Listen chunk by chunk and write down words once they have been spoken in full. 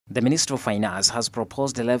The Minister of Finance has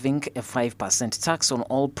proposed levying a 5% tax on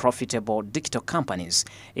all profitable digital companies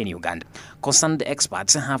in Uganda. Concerned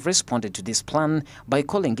experts have responded to this plan by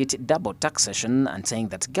calling it double taxation and saying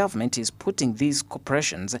that government is putting these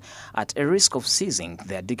corporations at a risk of seizing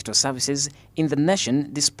their digital services in the nation,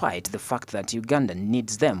 despite the fact that Uganda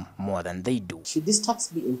needs them more than they do. Should this tax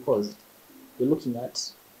be imposed, we're looking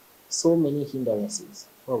at so many hindrances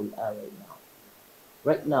where we are right now.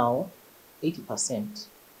 Right now, 80%,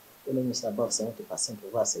 almost above 70%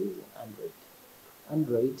 of us are using Android.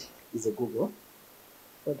 Android is a Google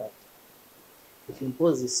product. If you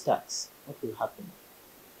impose this tax, what will happen?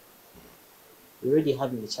 We're already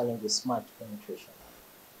having a challenge with smart penetration.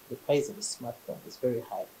 The price of a smartphone is very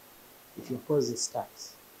high. If you impose this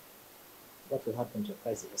tax, what will happen to the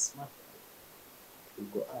price of a smartphone? It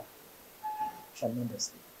will go up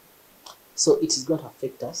tremendously. So it is going to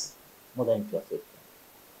affect us more than it will affect them.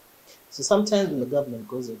 So sometimes when the government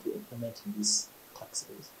goes into implementing these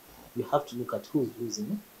taxes, you have to look at who's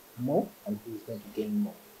losing more and who's going to gain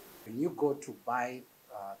more. When you go to buy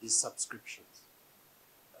these subscriptions,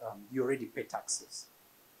 you already pay taxes.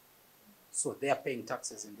 So they are paying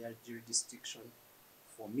taxes in their jurisdiction.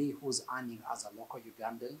 For me, who's earning as a local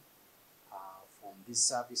Ugandan from these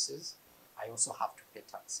services, I also have to pay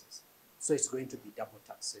taxes. So it's going to be double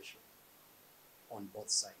taxation on both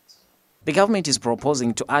sides. The government is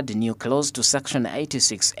proposing to add a new clause to Section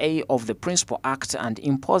 86A of the Principal Act and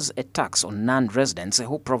impose a tax on non-residents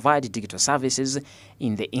who provide digital services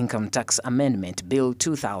in the Income Tax Amendment Bill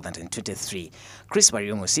 2023. Chris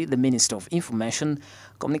Baryomusi, the Minister of Information,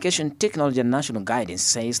 Communication Technology and National Guidance,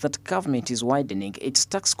 says that government is widening its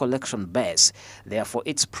tax collection base. Therefore,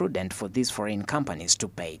 it's prudent for these foreign companies to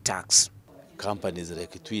pay tax. Companies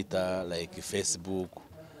like Twitter, like Facebook,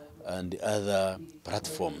 and other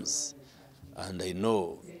platforms. And I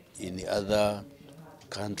know in other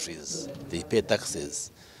countries they pay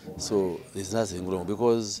taxes. So there's nothing wrong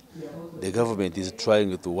because the government is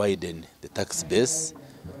trying to widen the tax base.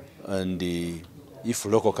 And if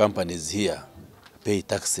local companies here pay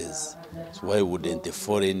taxes, so why wouldn't a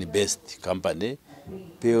foreign-based company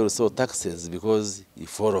pay also taxes? Because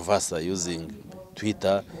if all of us are using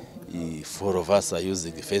Twitter, if all of us are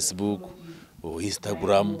using Facebook or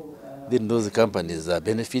Instagram, then those companies are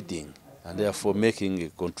benefiting and therefore making a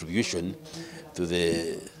contribution to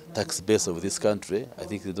the tax base of this country. I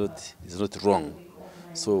think it's not wrong.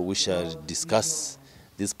 So we shall discuss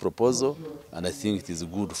this proposal, and I think it is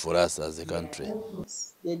good for us as a country.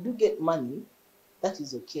 They do get money, that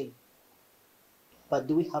is okay. But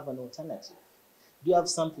do we have an alternative? Do you have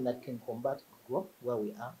something that can combat growth where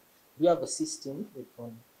we are? Do you have a system that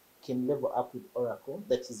can level up with Oracle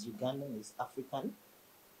that is Ugandan, is African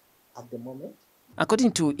at the moment?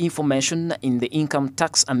 According to information in the Income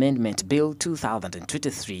Tax Amendment Bill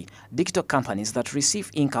 2023, digital companies that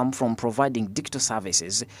receive income from providing digital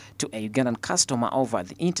services to a Ugandan customer over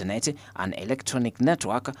the internet, an electronic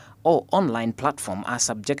network, or online platform are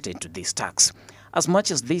subjected to this tax. As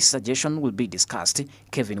much as this suggestion will be discussed,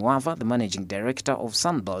 Kevin Wava, the managing director of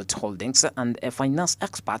Sunbelt Holdings and a finance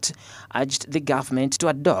expert, urged the government to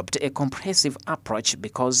adopt a comprehensive approach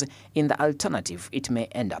because in the alternative it may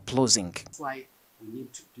end up losing. That's why we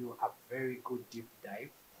need to do a very good deep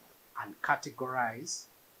dive and categorize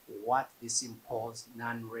what this imposed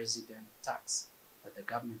non-resident tax that the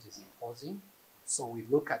government is imposing. So we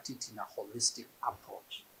look at it in a holistic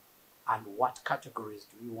approach. And what categories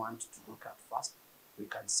do we want to look at first? We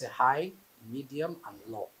can say high, medium,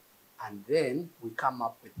 and low. And then we come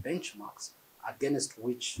up with benchmarks against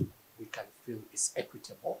which we can feel is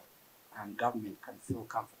equitable and government can feel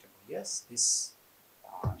comfortable. Yes, this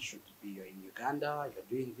should be, you're in Uganda, you're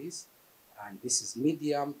doing this, and this is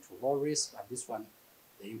medium to low risk, and this one,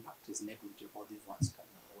 the impact is negligible. These ones can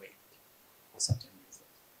be waived for certain reasons.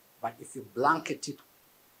 But if you blanket it,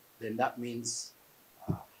 then that means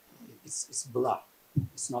it's blur.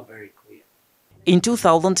 It's not very clear. In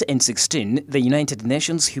 2016, the United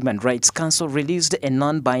Nations Human Rights Council released a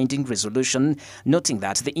non-binding resolution noting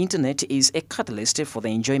that the internet is a catalyst for the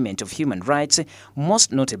enjoyment of human rights,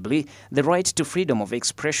 most notably the right to freedom of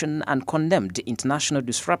expression, and condemned international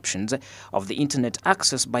disruptions of the internet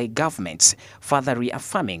access by governments, further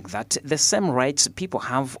reaffirming that the same rights people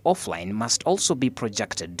have offline must also be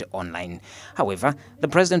projected online. However, the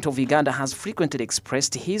President of Uganda has frequently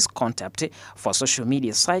expressed his contempt for social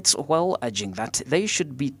media sites while urging that they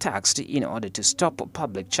should be taxed in order to stop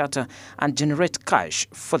public chatter and generate cash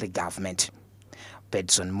for the government.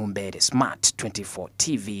 Pedson Mumbere, Smart 24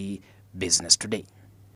 TV, Business Today.